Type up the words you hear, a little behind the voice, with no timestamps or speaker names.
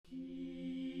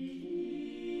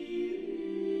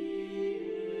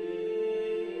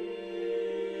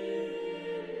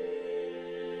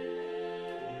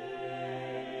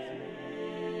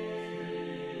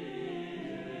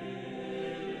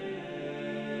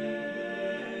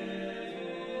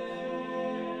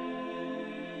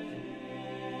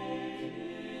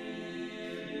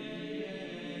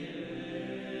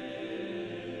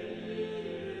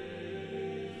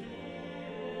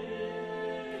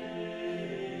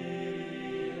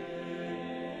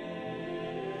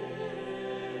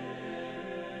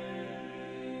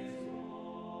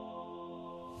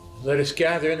Let us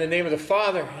gather in the name of the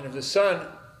Father, and of the Son,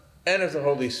 and of the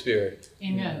Holy Spirit.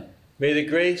 Amen. May the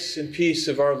grace and peace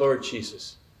of our Lord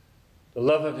Jesus, the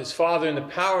love of his Father, and the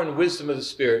power and wisdom of the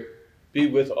Spirit be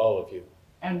with all of you.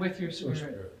 And with your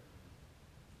spirit.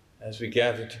 As we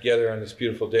gather together on this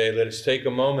beautiful day, let us take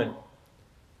a moment,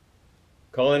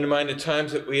 call into mind the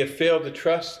times that we have failed to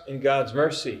trust in God's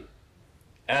mercy,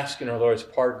 asking our Lord's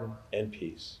pardon and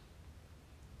peace.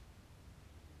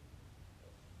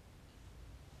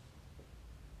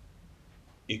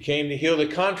 You came to heal the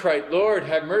contrite. Lord,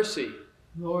 have mercy.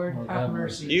 Lord, have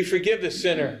mercy. You forgive the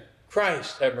sinner.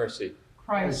 Christ, have mercy.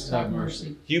 Christ, have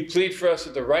mercy. You plead for us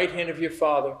at the right hand of your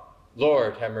Father.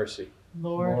 Lord, have mercy.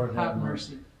 Lord, have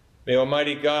mercy. May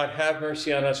Almighty God have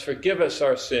mercy on us, forgive us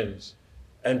our sins,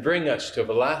 and bring us to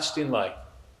everlasting life.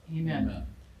 Amen.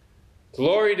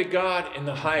 Glory to God in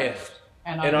the highest,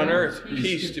 and on earth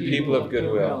peace to people of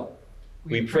good will.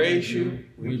 We praise you,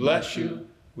 we bless you,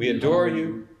 we adore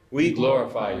you, we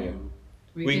glorify you.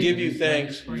 We give you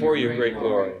thanks for your great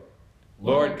glory.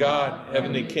 Lord God,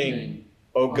 heavenly King,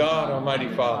 O God, Almighty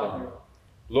Father,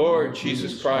 Lord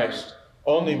Jesus Christ,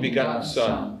 only begotten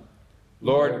Son,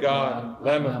 Lord God,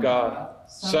 Lamb of God,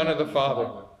 Son of the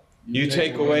Father, you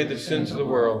take away the sins of the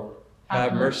world,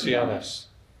 have mercy on us.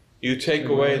 You take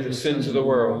away the sins of the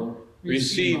world,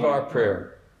 receive our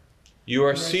prayer. You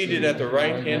are seated at the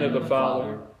right hand of the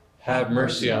Father, have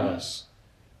mercy on us.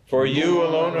 For you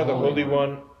alone are the Holy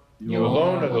One, you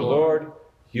alone are the Lord,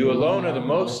 you alone are the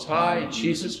Most High,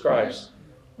 Jesus Christ,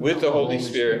 with the Holy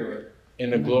Spirit,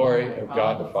 in the glory of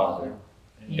God the Father.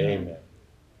 Amen.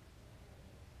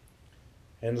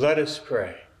 And let us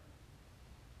pray.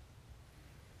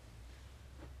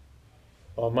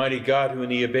 Almighty God, who in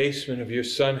the abasement of your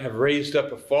Son have raised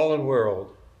up a fallen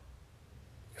world,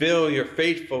 fill your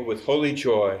faithful with holy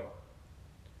joy.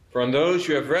 For on those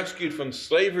you have rescued from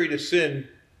slavery to sin,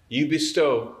 you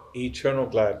bestow eternal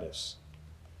gladness.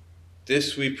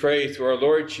 This we pray through our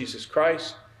Lord Jesus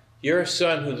Christ, your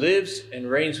Son, who lives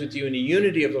and reigns with you in the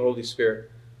unity of the Holy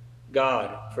Spirit,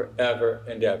 God, forever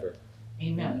and ever.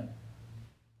 Amen.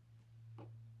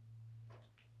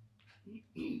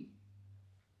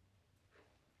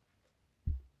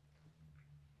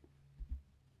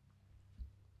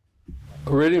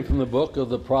 A reading from the book of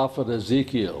the prophet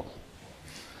Ezekiel.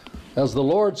 As the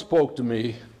Lord spoke to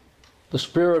me, the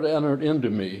Spirit entered into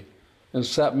me and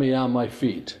set me on my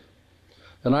feet.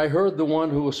 And I heard the one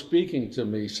who was speaking to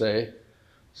me say,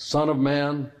 Son of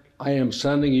man, I am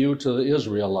sending you to the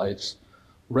Israelites,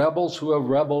 rebels who have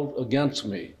rebelled against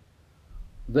me.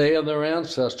 They and their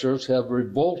ancestors have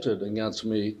revolted against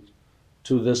me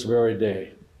to this very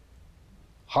day.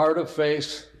 Hard of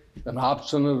face and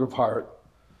obstinate of heart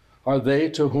are they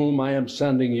to whom I am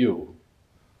sending you.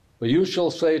 But you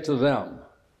shall say to them,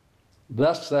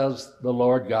 Thus says the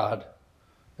Lord God,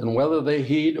 and whether they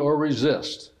heed or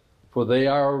resist, for they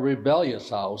are a rebellious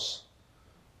house,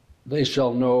 they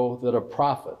shall know that a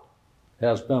prophet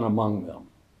has been among them.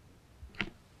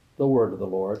 The word of the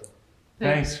Lord.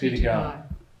 Thanks be to God.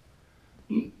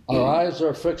 Our eyes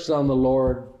are fixed on the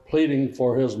Lord, pleading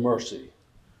for his mercy.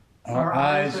 Our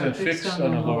eyes are fixed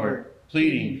on the Lord,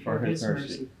 pleading for his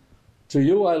mercy. To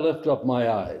you I lift up my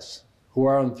eyes, who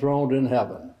are enthroned in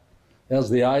heaven, as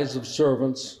the eyes of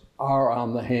servants are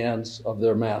on the hands of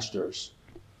their masters.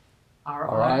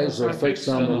 Our eyes are fixed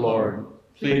on the Lord,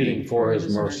 pleading for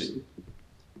his mercy.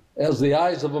 As the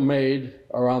eyes of a maid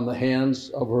are on the hands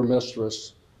of her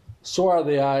mistress, so are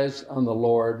the eyes on the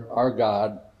Lord our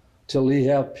God, till he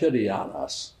have pity on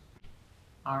us.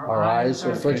 Our eyes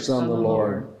are fixed on the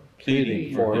Lord,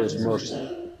 pleading for his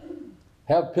mercy.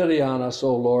 Have pity on us,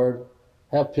 O Lord,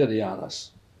 have pity on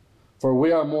us. For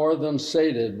we are more than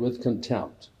sated with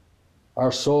contempt.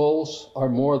 Our souls are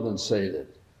more than sated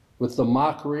with the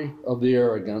mockery of the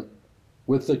arrogant,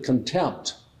 with the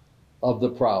contempt of the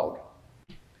proud.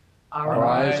 Our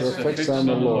eyes are fixed on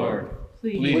the Lord,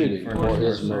 pleading for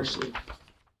his mercy.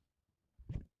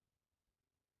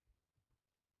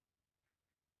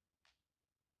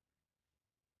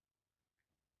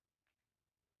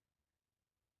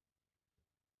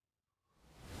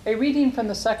 A reading from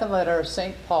the second letter of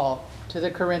St. Paul to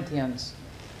the Corinthians.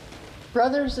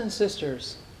 Brothers and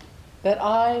sisters, that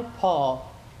I,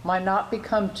 Paul, might not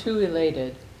become too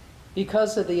elated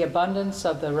because of the abundance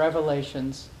of the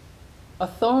revelations, a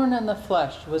thorn in the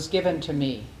flesh was given to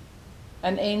me,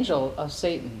 an angel of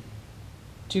Satan,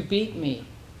 to beat me,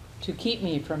 to keep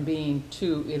me from being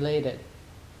too elated.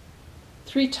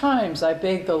 3 times I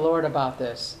begged the Lord about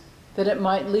this, that it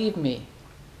might leave me.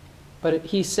 But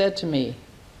he said to me,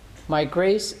 My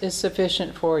grace is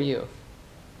sufficient for you,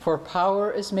 for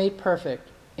power is made perfect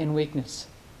in weakness.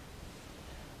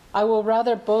 I will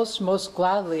rather boast most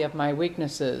gladly of my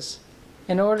weaknesses,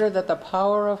 in order that the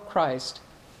power of Christ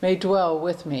may dwell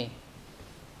with me.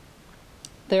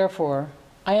 Therefore,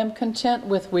 I am content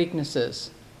with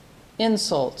weaknesses,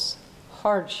 insults,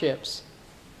 hardships,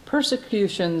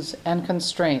 persecutions, and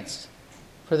constraints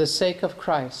for the sake of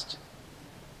Christ.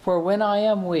 For when I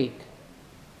am weak,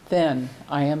 then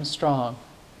I am strong.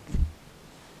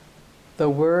 The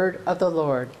word of the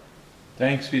Lord.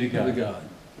 Thanks be to God.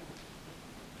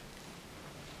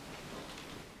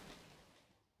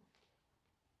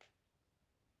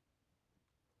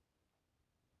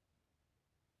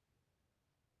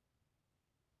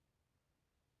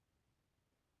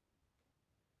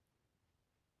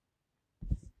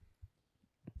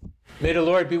 May the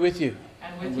Lord be with you.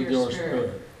 And with your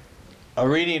spirit. A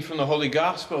reading from the Holy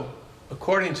Gospel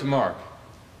according to Mark.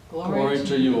 Glory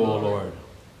to you, O Lord.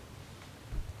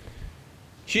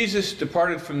 Jesus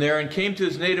departed from there and came to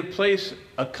his native place,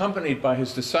 accompanied by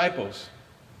his disciples.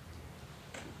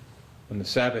 When the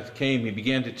Sabbath came, he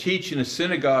began to teach in a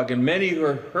synagogue, and many who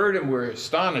heard him were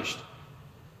astonished.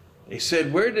 They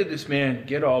said, "Where did this man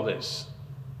get all this?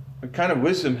 What kind of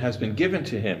wisdom has been given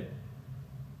to him?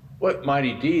 What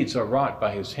mighty deeds are wrought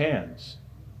by his hands?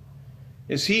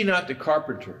 Is he not the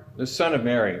carpenter, the son of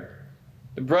Mary,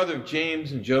 the brother of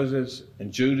James and Joseph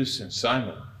and Judas and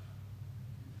Simon?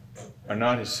 Are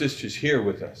not his sisters here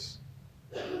with us?"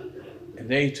 And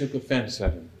they took offense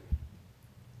at him.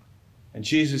 And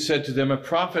Jesus said to them, "A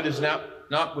prophet is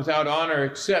not without honor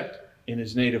except in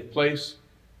his native place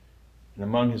and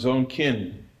among his own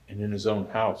kin and in his own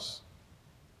house."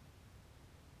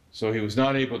 So he was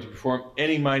not able to perform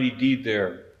any mighty deed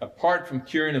there, apart from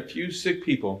curing a few sick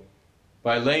people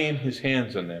by laying his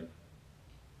hands on them.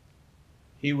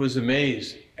 He was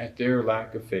amazed at their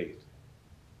lack of faith.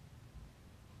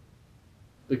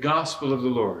 The Gospel of the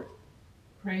Lord.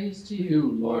 Praise to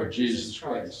You, Lord Jesus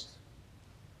Christ.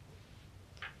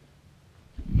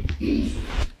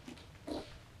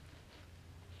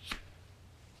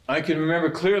 I can remember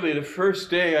clearly the first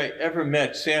day I ever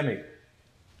met Sammy.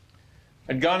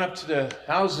 I'd gone up to the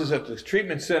houses at the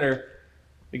treatment center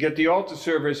to get the altar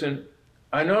servers, and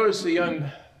I noticed the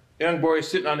young boy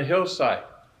sitting on the hillside.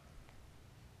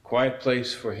 Quiet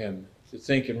place for him to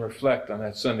think and reflect on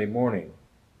that Sunday morning.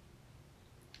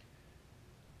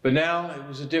 But now it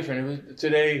was different.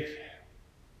 Today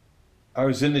I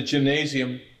was in the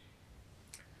gymnasium,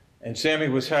 and Sammy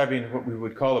was having what we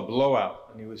would call a blowout,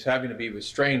 and he was having to be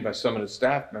restrained by some of the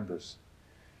staff members.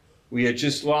 We had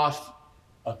just lost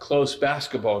a close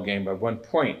basketball game by 1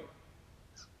 point.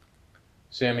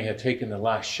 Sammy had taken the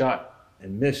last shot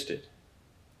and missed it.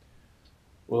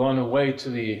 Well, on the way to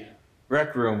the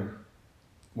rec room,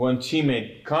 one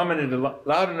teammate commented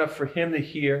loud enough for him to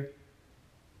hear,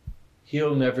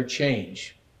 "He'll never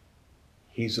change.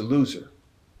 He's a loser."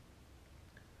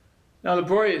 Now, the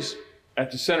boys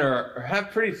at the center have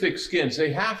pretty thick skins.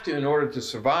 They have to in order to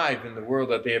survive in the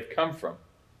world that they have come from.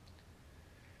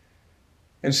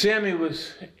 And Sammy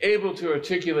was able to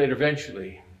articulate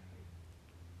eventually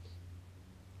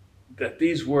that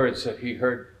these words that he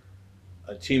heard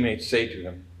a teammate say to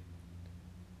him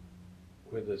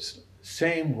were the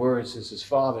same words as his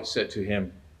father said to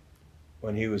him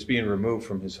when he was being removed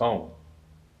from his home.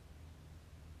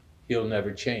 He'll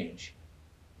never change.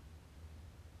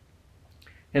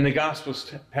 In the gospel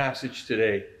passage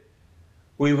today,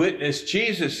 we witness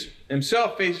Jesus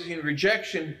himself facing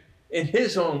rejection in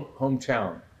his own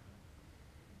hometown.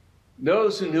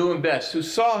 Those who knew him best, who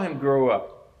saw him grow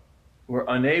up, were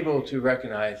unable to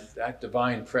recognize that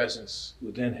divine presence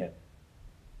within him.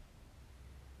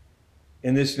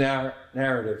 In this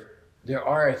narrative, there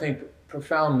are, I think,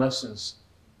 profound lessons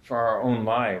for our own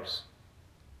lives.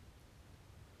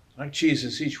 Like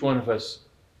Jesus, each one of us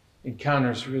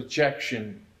encounters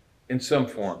rejection in some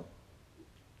form.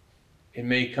 It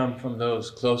may come from those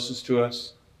closest to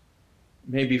us,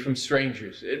 maybe from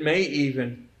strangers. It may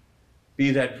even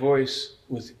be that voice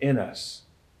within us.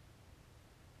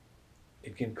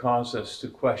 It can cause us to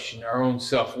question our own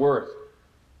self-worth,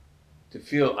 to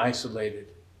feel isolated,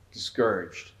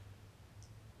 discouraged.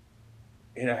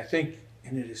 And I think,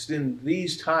 and it is in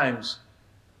these times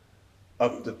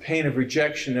of the pain of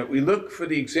rejection that we look for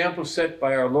the example set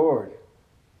by our Lord.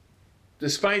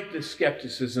 Despite the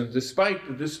skepticism, despite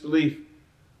the disbelief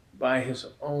by his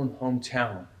own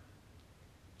hometown,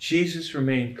 Jesus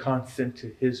remained constant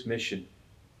to his mission.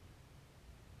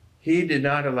 He did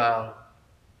not allow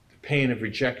the pain of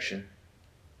rejection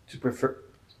to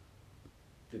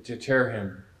deter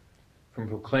him from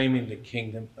proclaiming the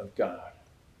kingdom of God.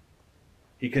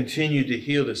 He continued to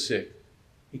heal the sick.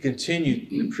 He continued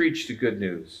to preach the good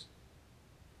news.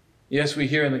 Yes, we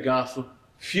hear in the gospel,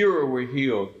 fewer were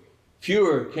healed,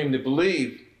 fewer came to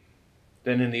believe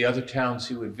than in the other towns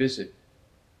he would visit.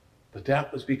 But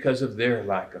that was because of their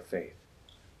lack of faith.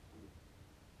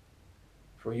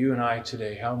 For you and I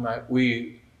today, how might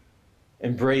we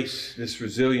embrace this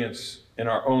resilience in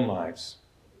our own lives?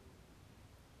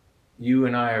 You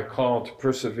and I are called to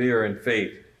persevere in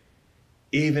faith,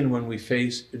 even when we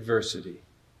face adversity.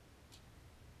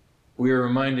 We are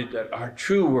reminded that our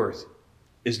true worth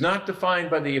is not defined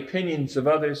by the opinions of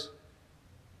others,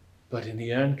 but in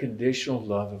the unconditional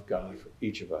love of God for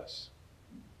each of us.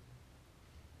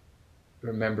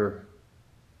 Remember,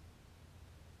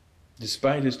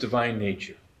 despite his divine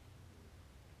nature,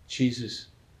 Jesus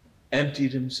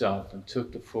emptied himself and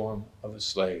took the form of a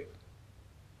slave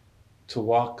to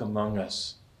walk among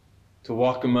us, to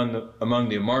walk among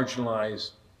the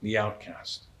marginalized, the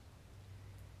outcast.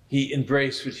 He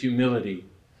embraced with humility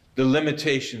the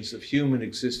limitations of human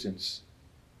existence,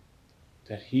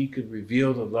 that he could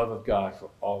reveal the love of God for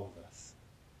all of us.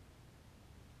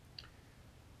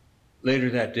 Later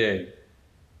that day,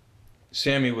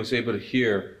 Sammy was able to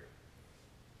hear,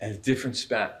 as different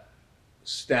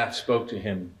staff spoke to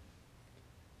him,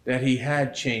 that he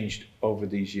had changed over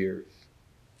these years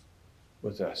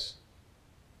with us.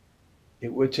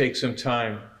 It would take some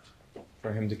time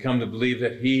for him to come to believe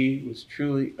that he was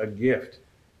truly a gift,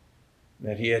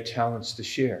 that he had talents to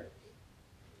share.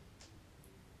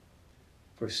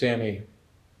 For Sammy,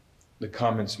 the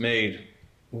comments made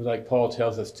were like Paul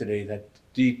tells us today, that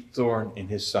deep thorn in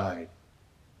his side,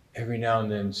 every now and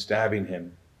then stabbing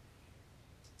him.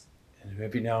 And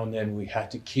every now and then we had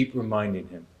to keep reminding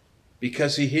him,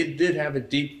 because he did have a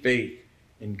deep faith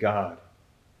in God.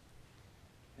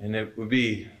 And it would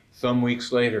be some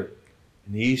weeks later,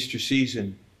 in the Easter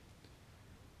season,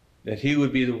 that he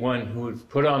would be the one who would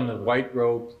put on the white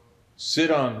robe,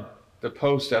 sit on the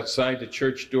post outside the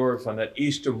church doors on that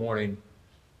Easter morning,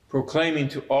 proclaiming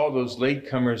to all those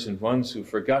latecomers and ones who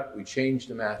forgot we changed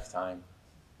the math time,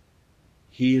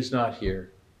 he is not here,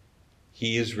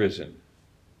 he is risen.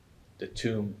 The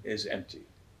tomb is empty.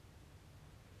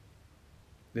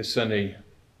 This Sunday,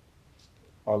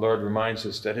 our Lord reminds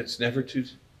us that it's never too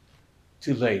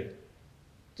late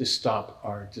to stop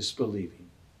our disbelieving.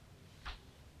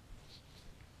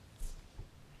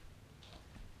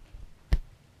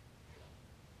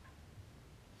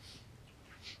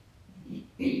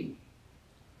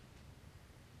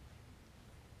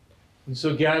 And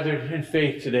so, gathered in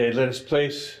faith today, let us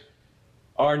place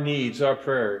our needs, our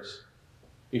prayers,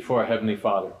 before our Heavenly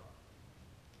Father.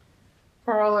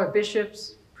 For all our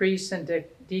bishops, priests, and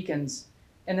deacons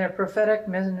in their prophetic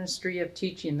ministry of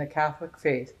teaching the Catholic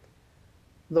faith,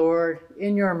 Lord,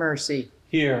 in your mercy,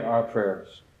 hear our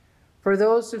prayers. For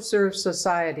those who serve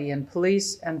society in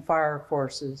police and fire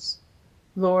forces,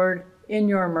 Lord, in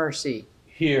your mercy,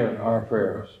 hear our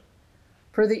prayers.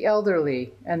 For the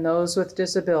elderly and those with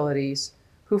disabilities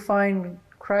who find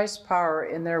Christ's power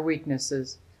in their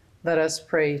weaknesses, let us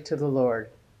pray to the Lord.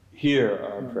 Hear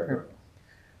our prayer.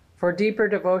 For deeper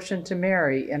devotion to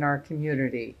Mary in our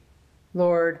community,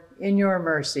 Lord, in your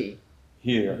mercy,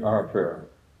 hear our prayer.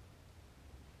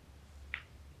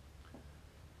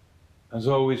 As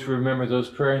always, remember those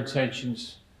prayer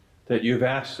intentions that you've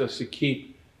asked us to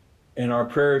keep in our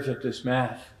prayers at this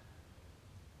Mass.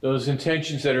 Those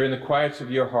intentions that are in the quiets of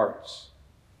your hearts.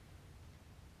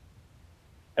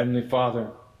 Heavenly Father,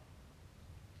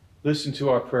 listen to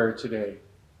our prayer today.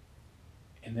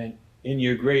 And then in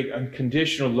your great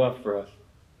unconditional love for us,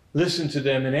 listen to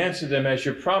them and answer them as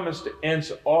your promise to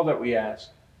answer all that we ask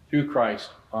through Christ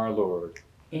our Lord.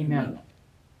 Amen.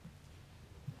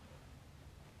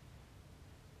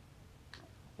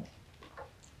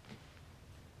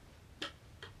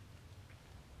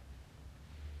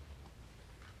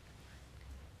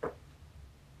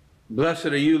 Blessed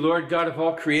are you, Lord God of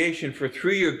all creation, for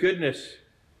through your goodness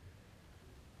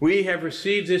we have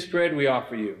received this bread we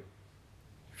offer you,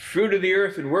 fruit of the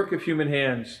earth and work of human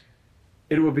hands.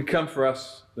 It will become for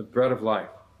us the bread of life.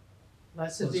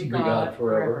 Blessed be God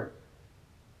forever.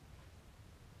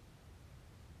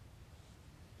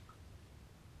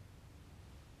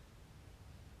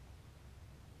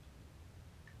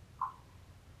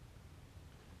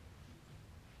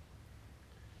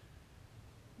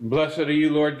 Blessed are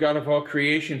you, Lord God of all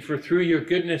creation, for through your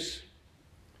goodness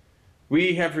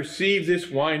we have received this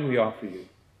wine we offer you,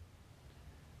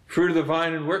 fruit of the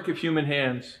vine and work of human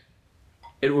hands.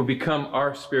 It will become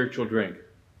our spiritual drink.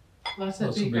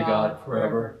 Blessed be God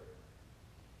forever.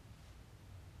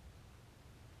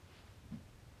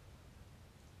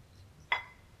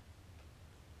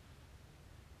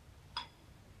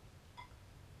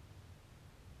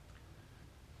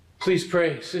 Please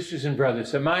pray, sisters and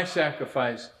brothers, that my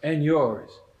sacrifice and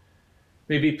yours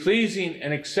may be pleasing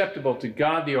and acceptable to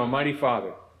God the Almighty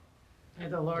Father. May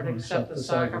the Lord accept the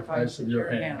sacrifice of your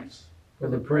hands for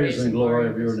the praise and glory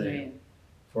of your name,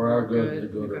 for our good and the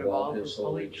good of all his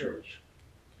holy church.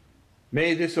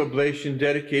 May this oblation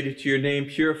dedicated to your name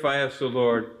purify us, O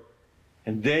Lord,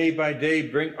 and day by day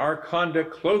bring our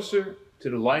conduct closer to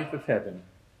the life of heaven.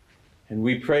 And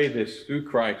we pray this through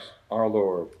Christ our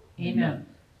Lord. Amen.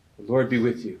 The Lord be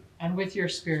with you. And with your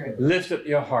spirit. Lift up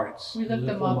your hearts. We lift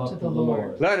them up to the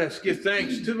Lord. Let us give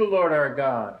thanks to the Lord our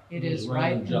God. It is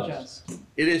right and just.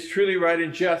 It is truly right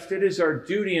and just. It is our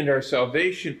duty and our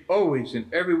salvation always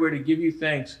and everywhere to give you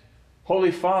thanks,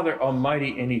 Holy Father,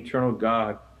 Almighty and eternal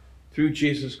God, through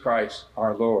Jesus Christ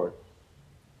our Lord.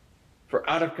 For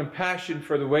out of compassion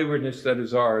for the waywardness that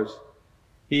is ours,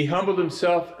 he humbled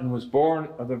himself and was born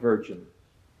of the Virgin.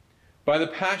 By the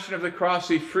passion of the cross,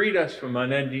 he freed us from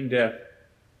unending death,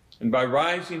 and by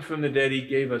rising from the dead, he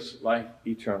gave us life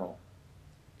eternal.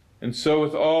 And so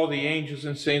with all the angels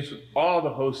and saints, with all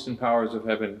the hosts and powers of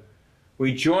heaven,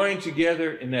 we join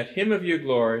together in that hymn of your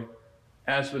glory,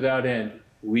 as without end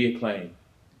we acclaim.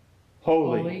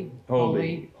 Holy,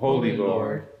 holy, holy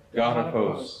Lord, God of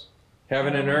hosts,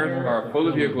 heaven and earth are full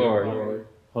of your glory.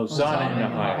 Hosanna in the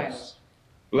highest.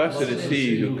 Blessed is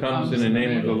he who comes in the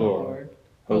name of the Lord.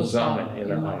 Hosanna in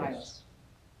the highest.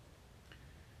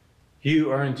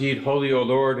 You are indeed holy, O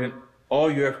Lord, and all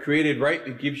you have created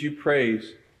rightly gives you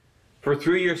praise. For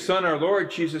through your Son, our Lord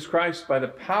Jesus Christ, by the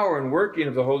power and working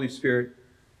of the Holy Spirit,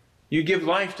 you give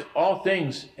life to all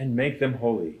things and make them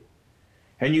holy.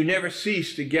 And you never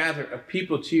cease to gather a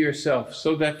people to yourself,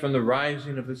 so that from the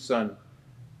rising of the sun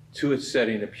to its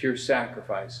setting, a pure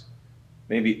sacrifice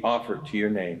may be offered to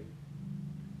your name.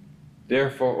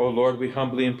 Therefore, O Lord, we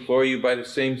humbly implore you by the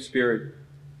same Spirit,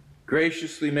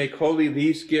 graciously make holy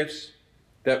these gifts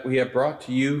that we have brought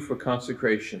to you for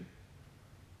consecration,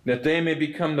 that they may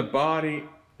become the body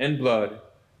and blood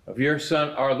of your Son,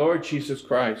 our Lord Jesus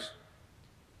Christ,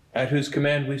 at whose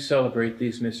command we celebrate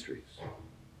these mysteries.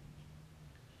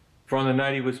 For on the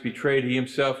night he was betrayed, he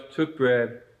himself took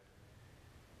bread,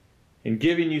 and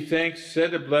giving you thanks,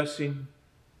 said a blessing,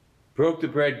 broke the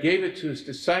bread, gave it to his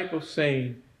disciples,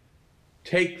 saying,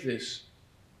 "Take this,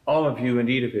 all of you, and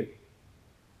eat of it.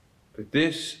 But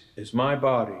this is my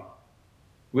body,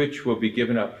 which will be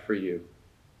given up for you."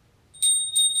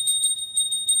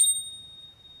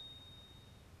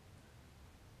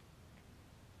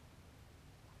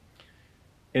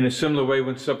 In a similar way,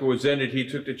 when supper was ended, he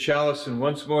took the chalice, and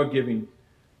once more giving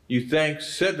you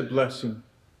thanks, said the blessing,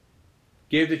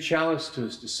 gave the chalice to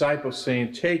his disciples,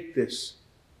 saying, "Take this,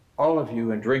 all of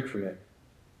you, and drink from it.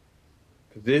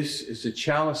 For this is the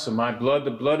chalice of my blood,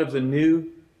 the blood of the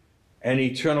new and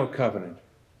eternal covenant,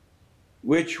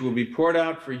 which will be poured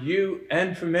out for you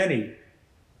and for many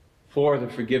for the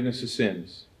forgiveness of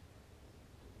sins.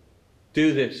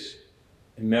 Do this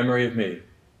in memory of me."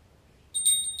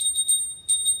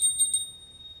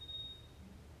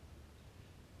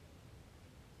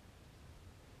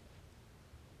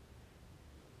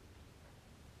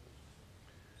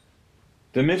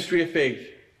 The mystery of faith.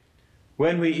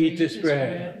 When we eat this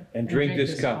bread and drink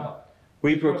this cup,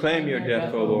 we proclaim your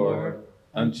death, O Lord,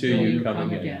 until you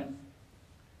come again.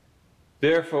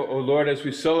 Therefore, O Lord, as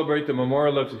we celebrate the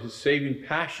memorial of his saving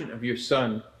passion of your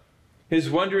Son,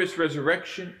 his wondrous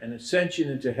resurrection and ascension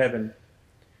into heaven,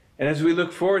 and as we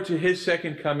look forward to his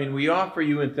second coming, we offer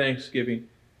you in thanksgiving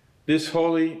this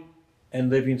holy and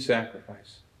living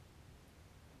sacrifice.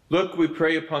 Look, we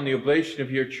pray, upon the oblation of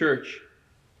your church,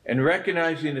 and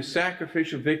recognizing the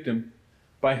sacrificial victim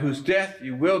by whose death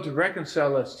you will to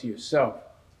reconcile us to yourself,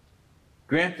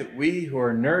 grant that we who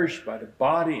are nourished by the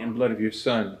body and blood of your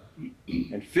Son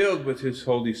and filled with his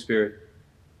Holy Spirit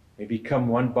may become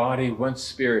one body, one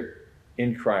spirit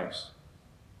in Christ.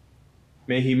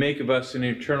 May he make of us an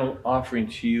eternal offering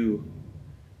to you,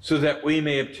 so that we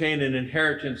may obtain an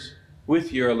inheritance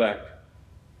with your elect,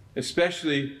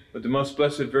 especially with the most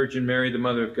blessed Virgin Mary, the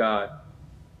Mother of God,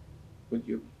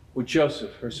 with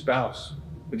Joseph, her spouse,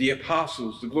 with the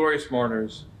apostles, the glorious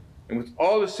martyrs, and with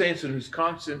all the saints in whose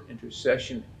constant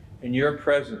intercession in your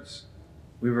presence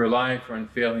we rely for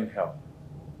unfailing help.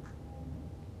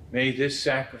 May this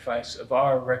sacrifice of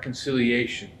our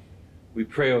reconciliation, we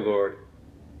pray, O Lord,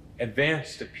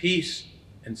 advance the peace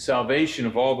and salvation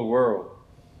of all the world.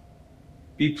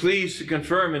 Be pleased to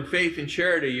confirm in faith and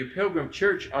charity your pilgrim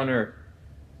church on earth,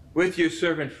 with your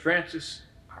servant Francis,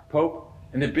 our Pope,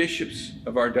 and the bishops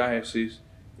of our diocese,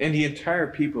 and the entire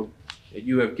people that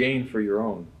you have gained for your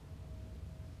own.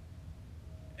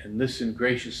 And listen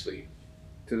graciously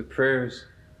to the prayers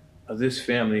of this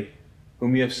family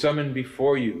whom you have summoned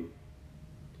before you.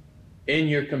 In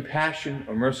your compassion,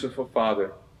 O merciful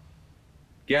Father,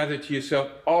 gather to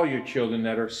yourself all your children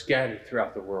that are scattered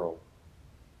throughout the world.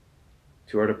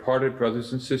 To our departed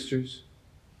brothers and sisters,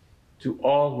 to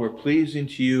all who are pleasing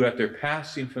to you at their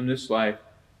passing from this life,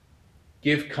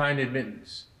 give kind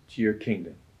admittance to your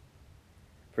kingdom.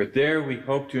 For there we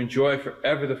hope to enjoy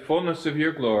forever the fullness of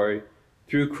your glory,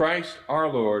 through Christ our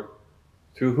Lord,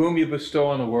 through whom you bestow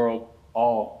on the world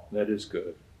all that is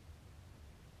good.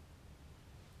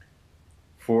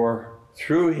 For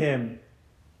through him,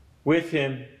 with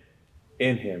him,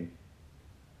 in him,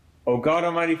 O God,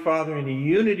 Almighty Father, in the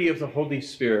unity of the Holy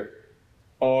Spirit,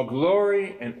 all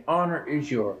glory and honor is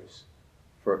yours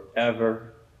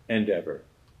forever and ever.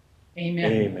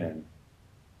 Amen. Amen.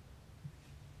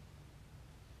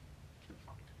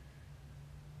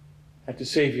 At the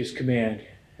Savior's command,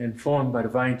 informed by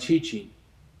divine teaching,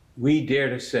 we dare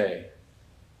to say,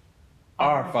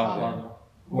 Our Father,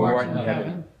 who art in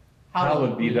heaven,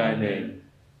 hallowed be thy name.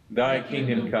 Thy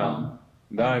kingdom come,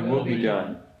 thy will be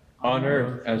done, on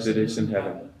earth as it is in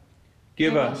heaven.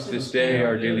 Give us this day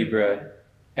our daily bread,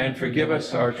 and forgive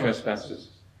us our trespasses,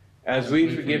 as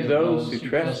we forgive those who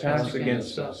trespass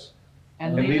against us.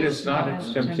 And lead us not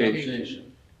into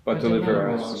temptation, but deliver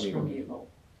us from evil.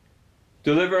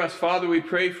 Deliver us, Father, we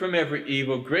pray, from every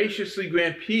evil. Graciously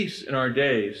grant peace in our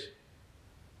days,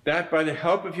 that by the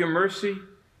help of your mercy,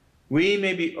 we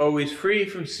may be always free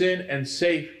from sin and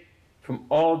safe from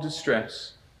all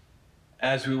distress,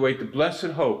 as we wait the blessed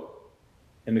hope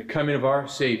and the coming of our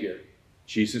Savior,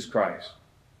 Jesus Christ.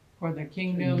 For the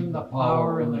kingdom, the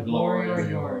power, and the glory are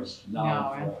yours,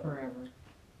 now and forever.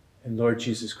 And Lord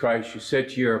Jesus Christ, you said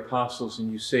to your apostles,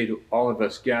 and you say to all of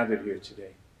us gathered here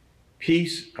today,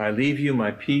 peace I leave you, my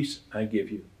peace I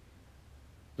give you.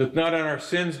 Look not on our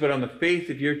sins, but on the faith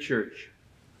of your church,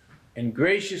 and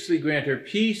graciously grant her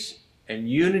peace and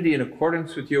unity in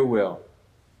accordance with your will,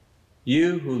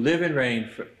 you who live and reign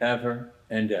forever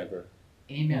and ever.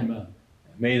 Amen.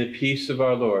 May the peace of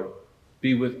our Lord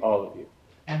be with all of you.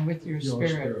 And with your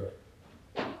spirit.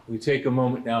 We take a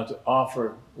moment now to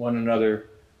offer one another,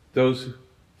 those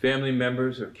family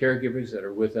members or caregivers that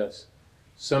are with us,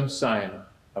 some sign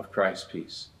of Christ's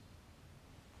peace.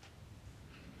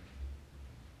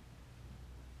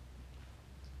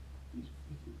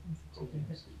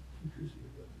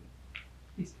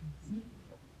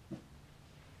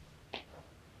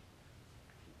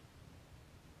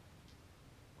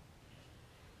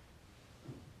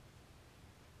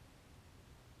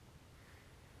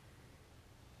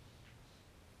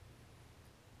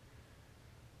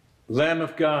 Lamb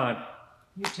of God,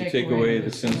 you take away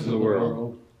the sins of the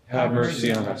world, have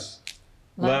mercy on us.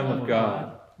 Lamb of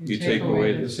God, you take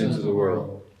away the sins of the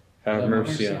world, have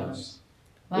mercy on us.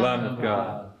 Lamb of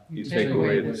God, you take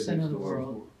away the sins of the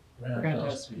world, grant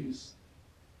us peace.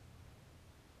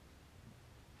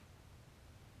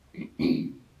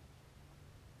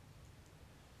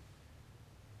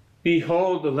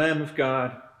 Behold the Lamb of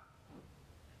God.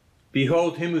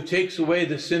 Behold him who takes away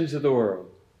the sins of the world.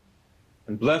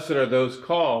 And blessed are those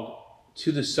called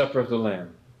to the supper of the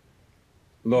Lamb.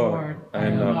 Lord, I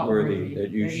am not worthy that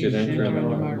you should enter under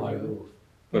my roof,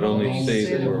 but only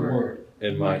say the word,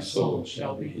 and my soul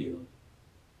shall be healed.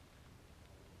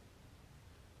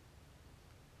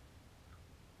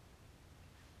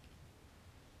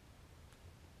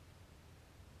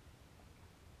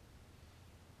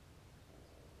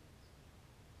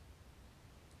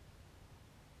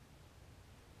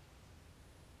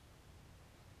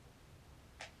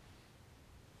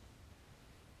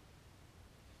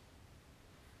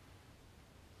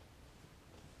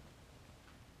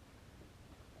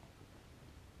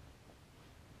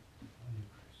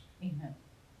 Amen.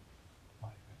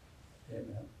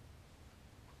 Amen.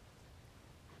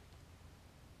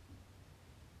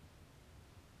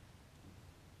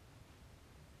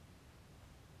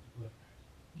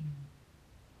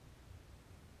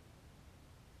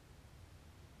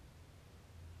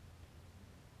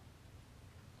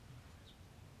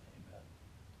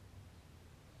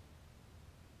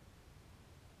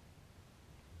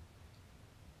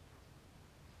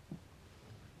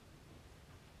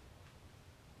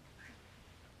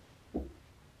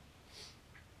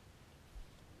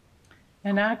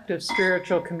 An act of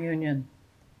spiritual communion.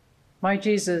 My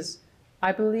Jesus,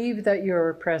 I believe that you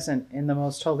are present in the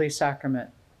most holy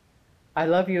sacrament. I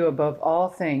love you above all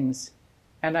things,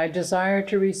 and I desire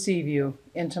to receive you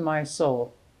into my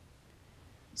soul.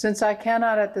 Since I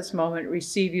cannot at this moment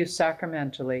receive you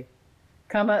sacramentally,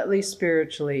 come at least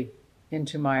spiritually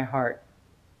into my heart.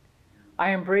 I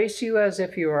embrace you as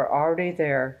if you are already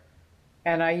there,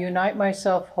 and I unite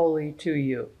myself wholly to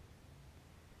you.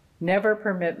 Never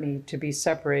permit me to be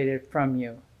separated from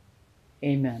you.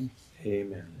 Amen.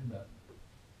 Amen.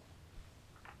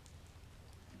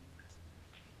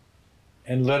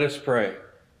 And let us pray.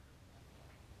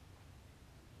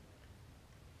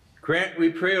 Grant, we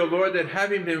pray, O Lord, that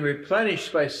having been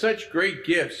replenished by such great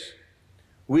gifts,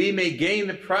 we may gain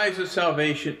the prize of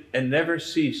salvation and never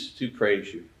cease to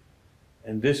praise you.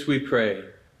 And this we pray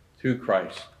through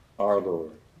Christ our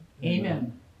Lord.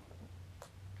 Amen.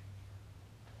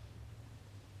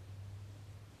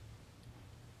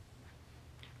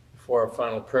 For our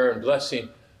final prayer and blessing,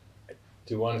 I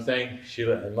do want to thank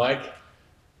Sheila and Mike.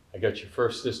 I got you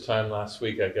first this time. Last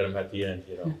week I got them at the end,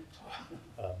 you know.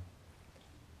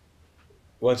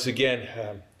 Once again,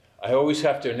 I always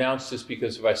have to announce this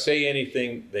because if I say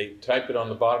anything, they type it on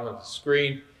the bottom of the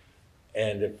screen.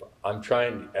 And if I'm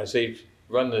trying, as they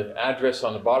run the address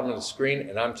on the bottom of the screen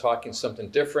and I'm talking something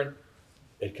different,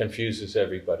 it confuses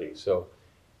everybody. So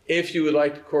if you would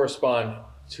like to correspond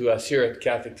to us here at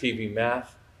Catholic TV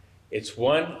Math, it's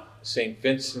 1 St.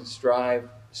 Vincent's Drive,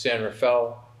 San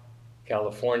Rafael,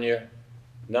 California,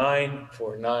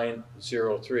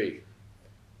 94903.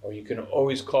 Or you can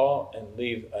always call and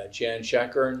leave Jan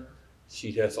Shackern.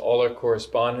 She has all our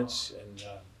correspondence, and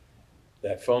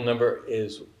that phone number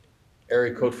is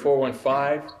area code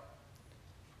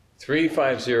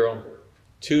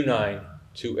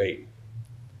 415-350-2928.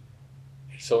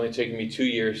 It's only taken me 2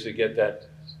 years to get that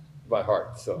by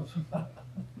heart, so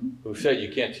who said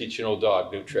you can't teach an old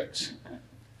dog new tricks?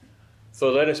 So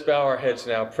let us bow our heads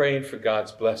now, praying for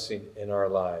God's blessing in our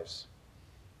lives.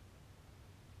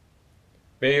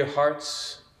 May your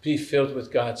hearts be filled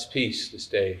with God's peace this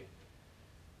day.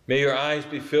 May your eyes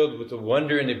be filled with the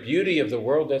wonder and the beauty of the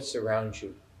world that surrounds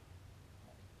you.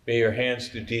 May your hands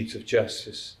do deeds of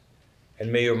justice,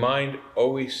 and may your mind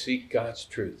always seek God's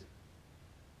truth.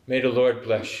 May the Lord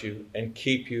bless you and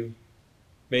keep you.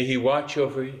 May he watch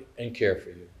over you and care for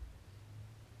you.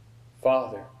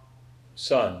 Father,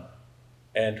 Son,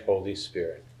 and Holy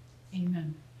Spirit.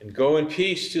 Amen. And go in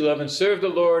peace to love and serve the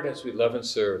Lord as we love and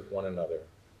serve one another.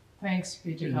 Thanks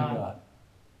be to God.